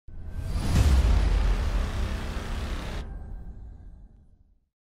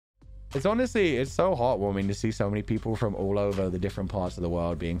It's honestly, it's so heartwarming to see so many people from all over the different parts of the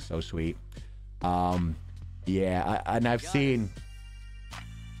world being so sweet. Yeah, and I've seen,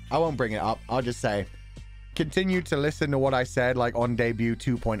 I won't bring it up. I'll just say, continue to listen to what I said, like on debut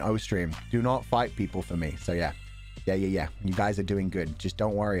 2.0 stream. Do not fight people for me. So yeah. You guys are doing good. Just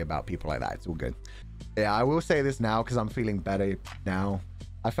don't worry about people like that. It's all good. Yeah, I will say this now because I'm feeling better now.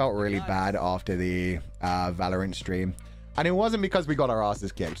 I felt really bad after the Valorant stream. And it wasn't because we got our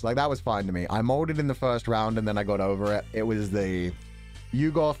asses kicked. Like, that was fine to me. I molded in the first round and then I got over it. It was the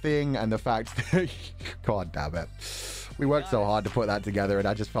Yugo thing and the fact that... God damn it. We worked so hard to put that together and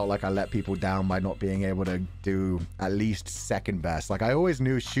I just felt like I let people down by not being able to do at least second best. Like, I always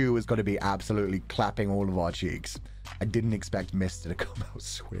knew Shu was going to be absolutely clapping all of our cheeks. I didn't expect Mister to come out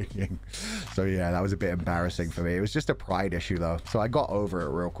swinging. So yeah, that was a bit embarrassing for me. It was just a pride issue though. So I got over it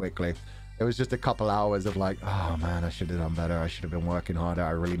real quickly. It was just a couple hours of like, oh man, I should have done better. I should have been working harder.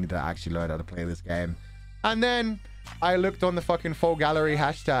 I really need to actually learn how to play this game. And then I looked on the fucking full gallery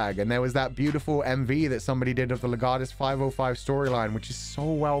hashtag and there was that beautiful MV that somebody did of the Legatus 505 storyline, which is so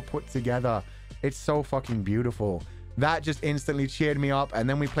well put together. It's so fucking beautiful. That just instantly cheered me up. And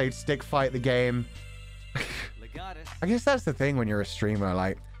then we played Stick Fight the game. I guess that's the thing when you're a streamer,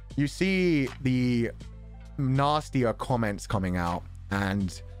 like you see the nastier comments coming out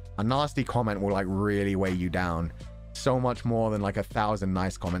and a nasty comment will like really weigh you down so much more than like 1,000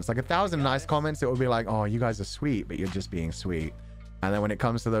 nice comments. Like 1,000 nice comments, it will be like, oh, you guys are sweet, but you're just being sweet. And then when it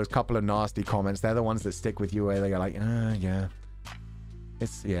comes to those couple of nasty comments, they're the ones that stick with you where they're like, yeah.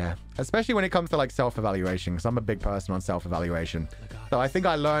 It's, yeah. Especially when it comes to like self-evaluation, because I'm a big person on self-evaluation. So I think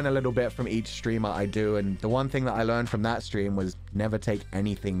I learn a little bit from each streamer I do. And the one thing that I learned from that stream was never take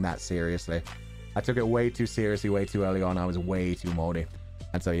anything that seriously. I took it way too seriously, way too early on. I was way too moldy.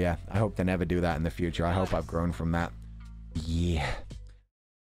 And so, yeah, I hope to never do that in the future. I hope I've grown from that. Yeah.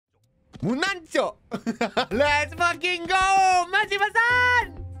 Munancho! Let's fucking go!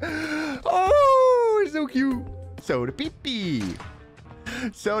 Majima-san! Oh, so cute. So the pee-pee.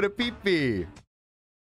 So the pee-pee.